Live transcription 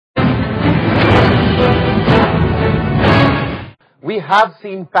we have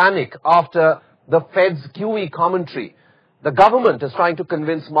seen panic after the Fed's QE commentary. The government is trying to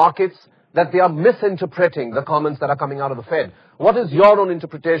convince markets that they are misinterpreting the comments that are coming out of the Fed. What is your own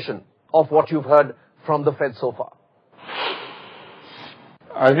interpretation of what you've heard from the Fed so far?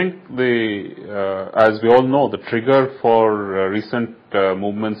 I think as we all know, the trigger for recent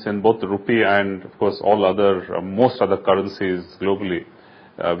movements in both the rupee and, of course, most other currencies globally,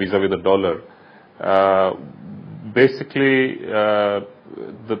 vis-a-vis the dollar, basically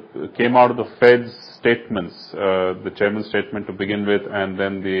came out of the Fed's statements, the chairman's statement to begin with, and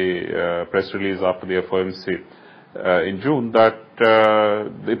then the press release after the FOMC in June, that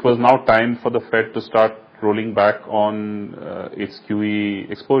it was now time for the Fed to start rolling back on its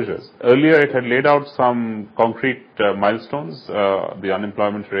QE exposures. Earlier, it had laid out some concrete milestones, the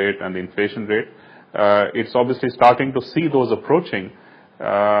unemployment rate and the inflation rate. It's obviously starting to see those approaching,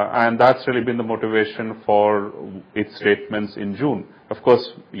 and that's really been the motivation for its statements in June. Of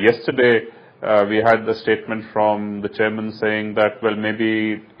course, yesterday, we had the statement from the chairman saying that, well,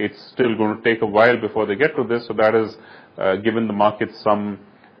 maybe it's still going to take a while before they get to this, so that has given the market some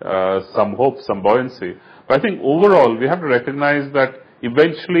hope, some buoyancy. But I think overall, we have to recognize that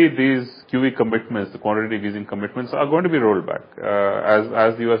eventually these QE commitments, the quantitative easing commitments, are going to be rolled back.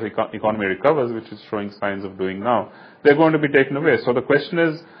 As the U.S. economy recovers, which is showing signs of doing now, they're going to be taken away. So the question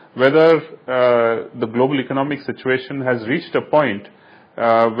is whether the global economic situation has reached a point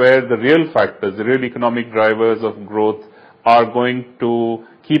where the real factors, the real economic drivers of growth are going to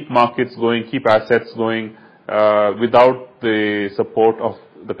keep markets going, keep assets going, without the support of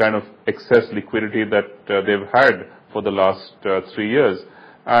the kind of excess liquidity that they've had for the last 3 years.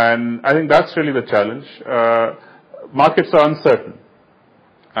 And I think that's really the challenge. Markets are uncertain.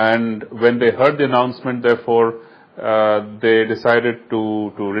 And when they heard the announcement, therefore, they decided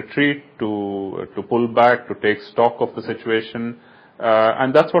to retreat, to pull back, to take stock of the situation.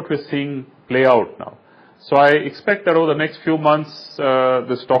 And that's what we're seeing play out now. So I expect that over the next few months,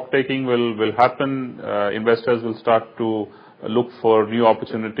 the stock taking will happen. Investors will start to look for new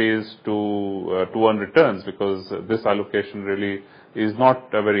opportunities to earn returns, because this allocation really is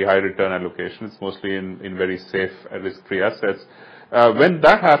not a very high return allocation. It's mostly in very safe risk-free assets. When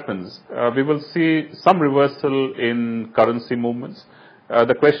that happens, we will see some reversal in currency movements.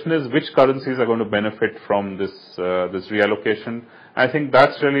 The question is which currencies are going to benefit from this reallocation. I think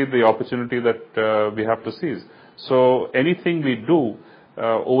that's really the opportunity that we have to seize. So anything we do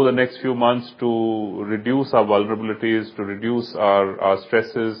over the next few months to reduce our vulnerabilities, to reduce our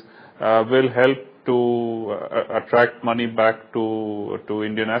stresses, will help to attract money back to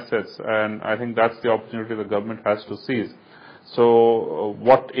Indian assets. And I think that's the opportunity the government has to seize. So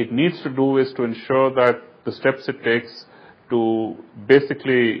what it needs to do is to ensure that the steps it takes to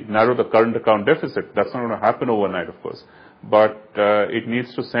basically narrow the current account deficit. That's not going to happen overnight, of course. But it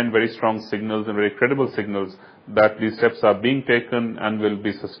needs to send very strong signals and very credible signals that these steps are being taken and will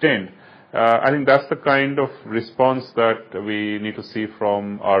be sustained. I think that's the kind of response that we need to see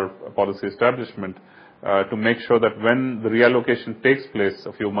from our policy establishment to make sure that when the reallocation takes place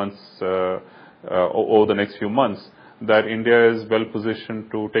a few months, over the next few months, that India is well positioned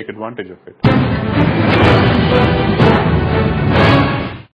to take advantage of it.